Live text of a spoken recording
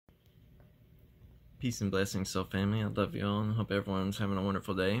Peace and blessings, soul family. I love you all and hope everyone's having a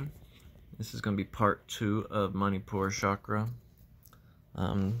wonderful day. This is going to be part 2 of Manipura Chakra.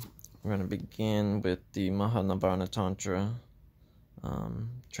 We're going to begin with the Mahanavana Tantra,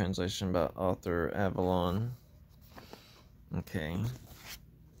 translation by author Avalon. Okay.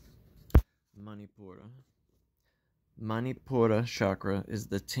 Manipura. Manipura Chakra is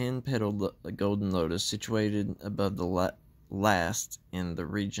the 10-petaled golden lotus situated above the last in the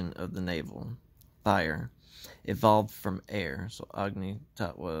region of the navel. Fire evolved from air, so Agni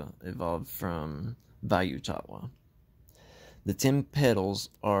Tattva evolved from Vayu Tattva. The 10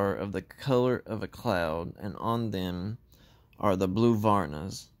 petals are of the color of a cloud, and on them are the blue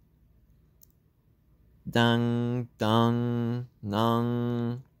varnas. Dang, dang,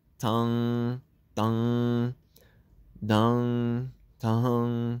 nang, tung, dung, dung,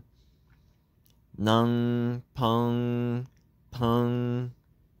 tung, nung, pung, pung.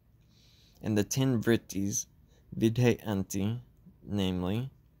 And the 10 vrittis, vidheyanti,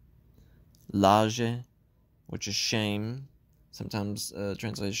 namely, laje, which is shame, sometimes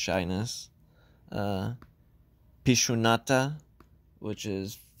translated shyness, pishunata, which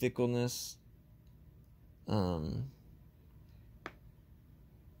is fickleness,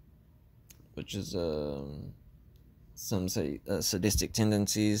 which is, some say, sadistic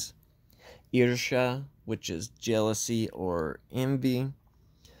tendencies, irsha, which is jealousy or envy,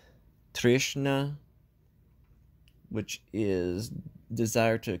 Trishna, which is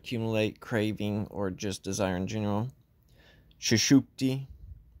desire to accumulate, craving, or just desire in general. Shishupti,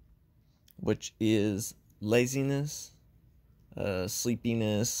 which is laziness,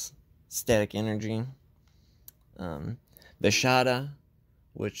 sleepiness, static energy. Vishada,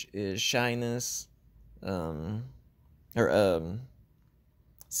 which is shyness,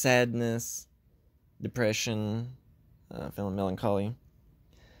 sadness, depression, feeling melancholy.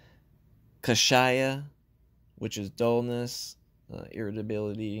 Kashaya, which is dullness,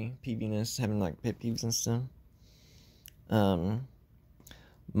 irritability, peeviness, having like pet peeves and stuff.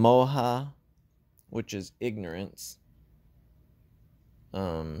 Moha, which is ignorance.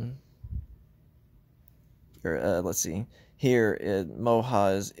 Let's see. Here,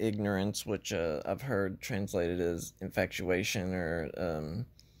 moha is ignorance, which I've heard translated as infatuation or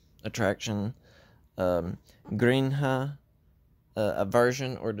attraction. Grinha,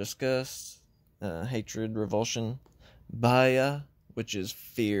 aversion or disgust, hatred, revulsion. Bhaya, which is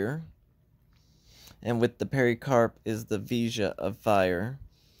fear. And with the pericarp is the vija of fire.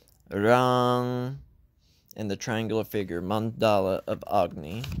 Rang, and the triangular figure, mandala of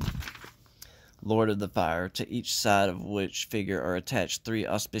Agni, Lord of the fire, to each side of which figure are attached 3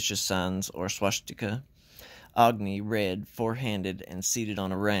 auspicious signs or swastika. Agni, red, 4-handed, and seated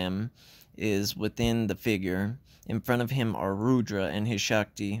on a ram, is within the figure. In front of him are Rudra and his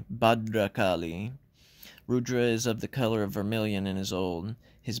Shakti, Bhadrakali. Rudra is of the color of vermilion and is old.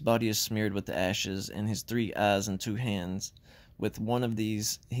 His body is smeared with ashes, and his 3 eyes and 2 hands. With one of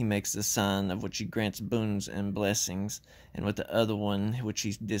these he makes the sign of which he grants boons and blessings, and with the other one which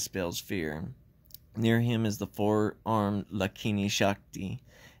he dispels fear. Near him is the 4-armed Lakini Shakti,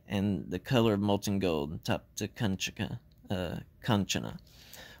 and the color of molten gold, Tapta Kanchana,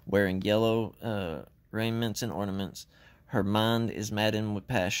 wearing yellow raiments and ornaments. Her mind is maddened with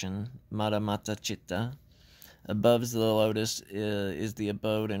passion, Madamata Chitta. Above the lotus is the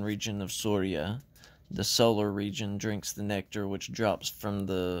abode and region of Surya. The solar region drinks the nectar which drops from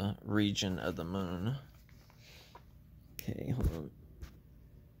the region of the moon. Okay, hold on.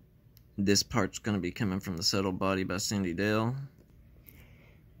 This part's going to be coming from The Subtle Body by Cindy Dale.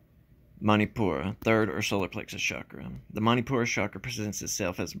 Manipura, 3rd or solar plexus chakra. The Manipura chakra presents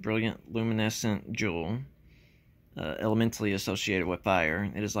itself as a brilliant, luminescent jewel, elementally associated with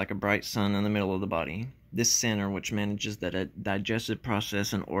fire. It is like a bright sun in the middle of the body. This center, which manages the digestive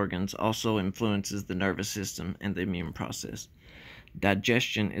process and organs, also influences the nervous system and the immune process.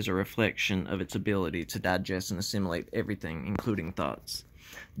 Digestion is a reflection of its ability to digest and assimilate everything, including thoughts.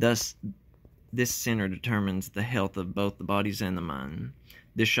 Thus, this center determines the health of both the bodies and the mind.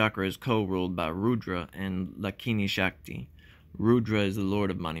 This chakra is co-ruled by Rudra and Lakini Shakti. Rudra is the lord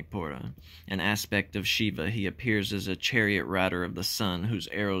of Manipura. An aspect of Shiva, he appears as a chariot rider of the sun whose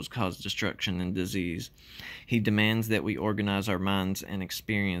arrows cause destruction and disease. He demands that we organize our minds and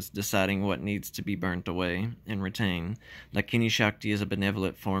experience, deciding what needs to be burnt away and retained. Lakini Shakti is a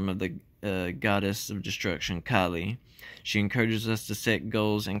benevolent form of the goddess of destruction, Kali. She encourages us to set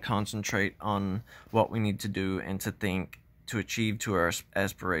goals and concentrate on what we need to do and to think to achieve to our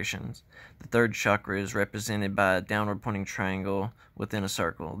aspirations. The 3rd chakra is represented by a downward pointing triangle within a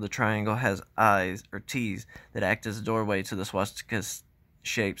circle. The triangle has eyes or T's that act as a doorway to the swastika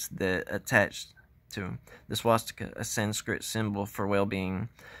shapes that attach 2. The swastika, a Sanskrit symbol for well-being,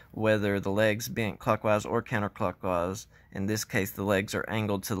 whether the legs bent clockwise or counterclockwise. In this case, the legs are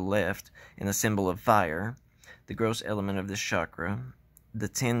angled to the left, in the symbol of fire, the gross element of this chakra. The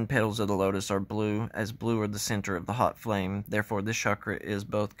 10 petals of the lotus are blue, as blue are the center of the hot flame. Therefore, this chakra is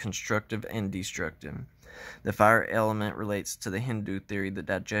both constructive and destructive. The fire element relates to the Hindu theory that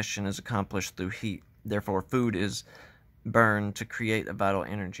digestion is accomplished through heat. Therefore, food is burned to create a vital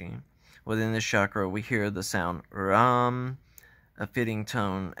energy. Within this chakra, we hear the sound Ram, a fitting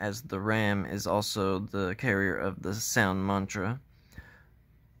tone, as the Ram is also the carrier of the sound mantra.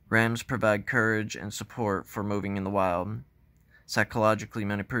 Rams provide courage and support for moving in the wild. Psychologically,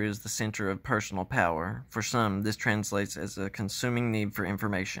 Manipura is the center of personal power. For some, this translates as a consuming need for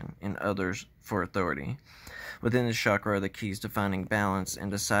information, in others, for authority. Within this chakra are the keys to finding balance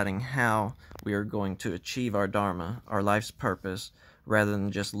and deciding how we are going to achieve our dharma, our life's purpose, rather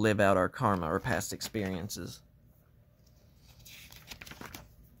than just live out our karma or past experiences.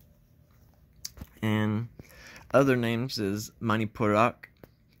 And other names is Manipurak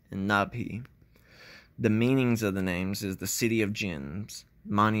and Nabhi. The meanings of the names is the city of gems.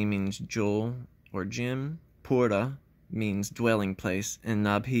 Mani means jewel or gem. Pura means dwelling place. And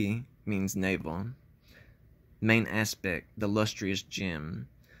Nabhi means navel. Main aspect, the lustrous gem.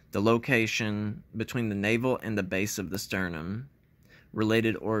 The location between the navel and the base of the sternum.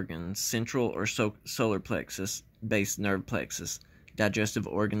 Related organs, central or solar plexus, base nerve plexus. Digestive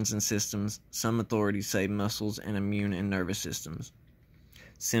organs and systems. Some authorities say muscles and immune and nervous systems.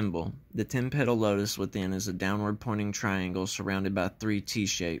 Symbol. The 10-petal lotus within is a downward pointing triangle surrounded by 3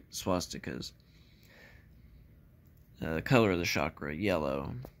 T-shaped swastikas. Color of the chakra,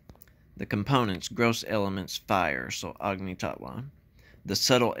 yellow. The components, gross elements, fire, so Agni Tattva. The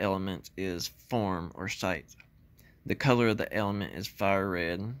subtle element is form or sight. The color of the element is fire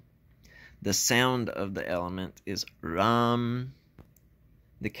red. The sound of the element is Ram.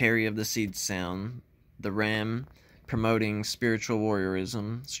 The carry of the seed sound, the Ram, promoting spiritual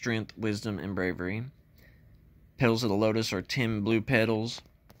warriorism, strength, wisdom, and bravery. Petals of the lotus are 10 blue petals.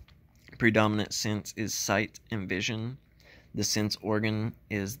 Predominant sense is sight and vision. The sense organ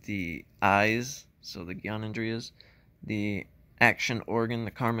is the eyes, so the Gyanendriyas. The action organ,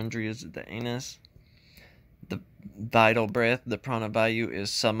 the Karmendriyas, is the anus. The vital breath, the pranavayu, is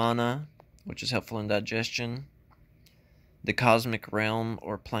samana, which is helpful in digestion. The cosmic realm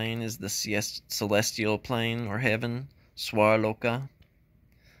or plane is the celestial plane or heaven, Swarloka.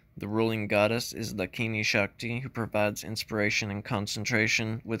 The ruling goddess is the Kini Shakti, who provides inspiration and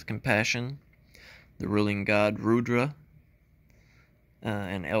concentration with compassion. The ruling god, Rudra,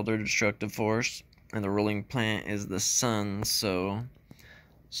 an elder destructive force. And the ruling plant is the sun, so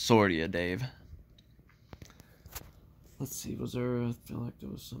Surya Dev. Let's see, I feel like there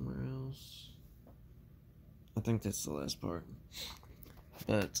was somewhere else. I think that's the last part.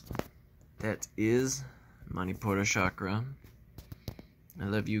 But that is Manipura Chakra. I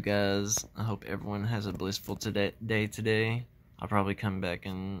love you guys. I hope everyone has a blissful day today. I'll probably come back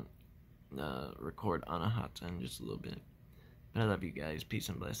and record Anahata in just a little bit. But I love you guys. Peace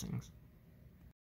and blessings.